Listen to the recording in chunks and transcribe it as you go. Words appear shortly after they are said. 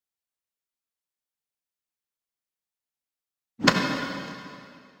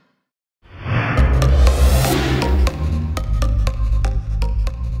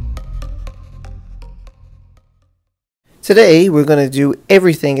Today we're going to do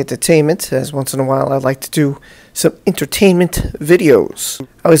everything entertainment, as once in a while I like to do some entertainment videos.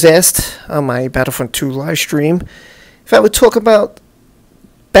 I was asked on my Battlefront 2 live stream if I would talk about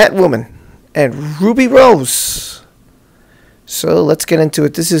Batwoman and Ruby Rose. So let's get into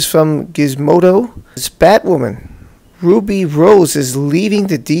it. This is from Gizmodo. It's Batwoman. Ruby Rose is leaving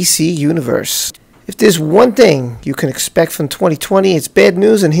the DC universe. If there's one thing you can expect from 2020, it's bad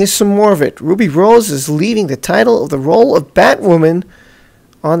news, and here's some more of it. Ruby Rose is leaving the title of the role of Batwoman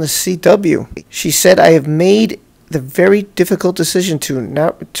on the CW. She said, "I have made the very difficult decision to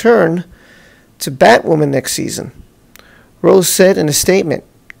not return to Batwoman next season." Rose said in a statement,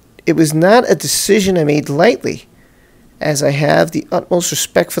 "It was not a decision I made lightly, as I have the utmost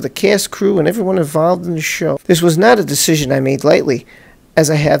respect for the cast, crew, and everyone involved in the show. This was not a decision I made lightly, as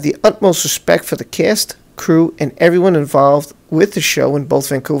I have the utmost respect for the cast, crew, and everyone involved with the show in both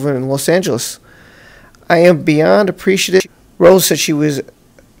Vancouver and Los Angeles. I am beyond appreciative." Rose said she was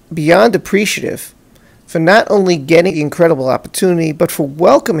beyond appreciative for not only getting the incredible opportunity, but for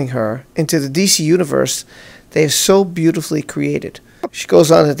welcoming her into the DC universe they have so beautifully created. She goes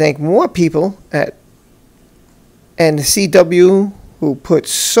on to thank more people and the CW who put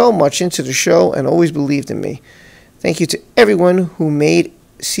so much into the show and always believed in me. Thank you to everyone who made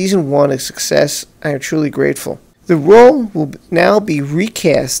Season 1 a success. I am truly grateful. The role will now be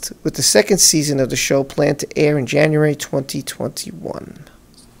recast with the second season of the show planned to air in January 2021.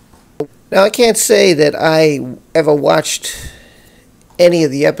 Now, I can't say that I ever watched any of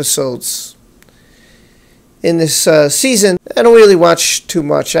the episodes in this season. I don't really watch too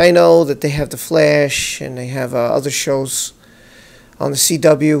much. I know that they have The Flash and they have other shows on the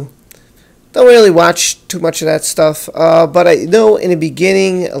CW. Don't really watch too much of that stuff, but I know in the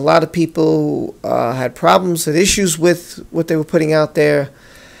beginning a lot of people had problems, had issues with what they were putting out there.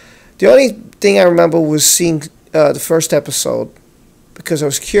 The only thing I remember was seeing the first episode, because I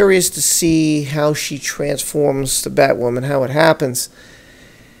was curious to see how she transforms to Batwoman, how it happens.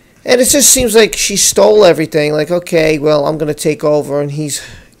 And it just seems like she stole everything, like, okay, well, I'm going to take over, and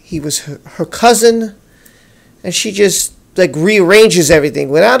he was her cousin, and she just like rearranges everything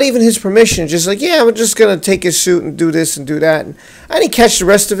without even his permission, just like, yeah, I'm just gonna take his suit and do this and do that. And I didn't catch the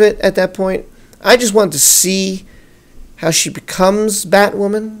rest of it at that point. I just wanted to see how she becomes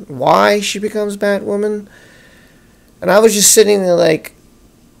Batwoman, why she becomes Batwoman. And I was just sitting there like,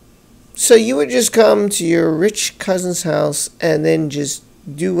 so you would just come to your rich cousin's house and then just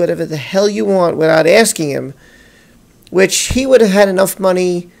do whatever the hell you want without asking him, which he would have had enough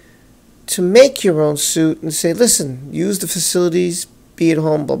money to make your own suit and say, listen, use the facilities, be at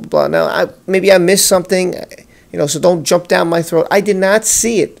home, blah, blah, blah. Now, maybe I missed something, so don't jump down my throat. I did not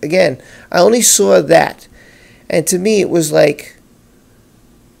see it. Again, I only saw that. And to me, it was like,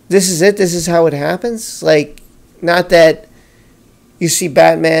 this is it. This is how it happens. Like, not that you see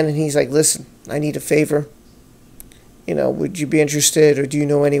Batman and he's like, listen, I need a favor. Would you be interested, or do you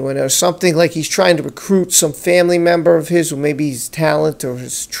know anyone, or something, like he's trying to recruit some family member of his who maybe he's talent or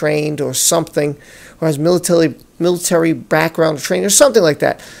is trained or something, or has military background or training or something like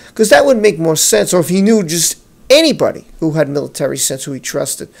that, because that would make more sense. Or if he knew just anybody who had military sense who he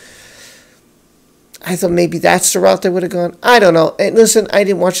trusted. I thought maybe that's the route they would have gone. I don't know. And listen, I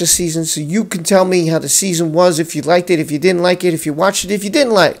didn't watch the season, so you can tell me how the season was, if you liked it, if you didn't like it, if you watched it, if you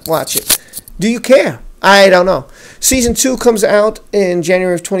didn't watch it. Do you care? I don't know. Season 2 comes out in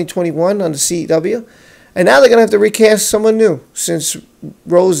January of 2021 on the CW. And now they're going to have to recast someone new since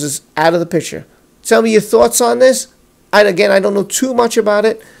Rose is out of the picture. Tell me your thoughts on this. Again, I don't know too much about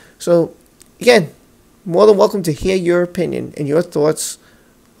it. So, again, more than welcome to hear your opinion and your thoughts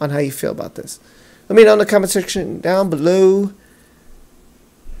on how you feel about this. Let me know in the comment section down below.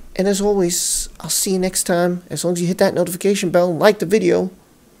 And as always, I'll see you next time. As long as you hit that notification bell and like the video.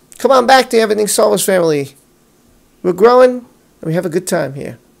 Come on back to Everything Star Wars family. We're growing, and we have a good time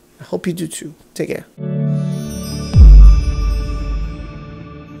here. I hope you do too. Take care.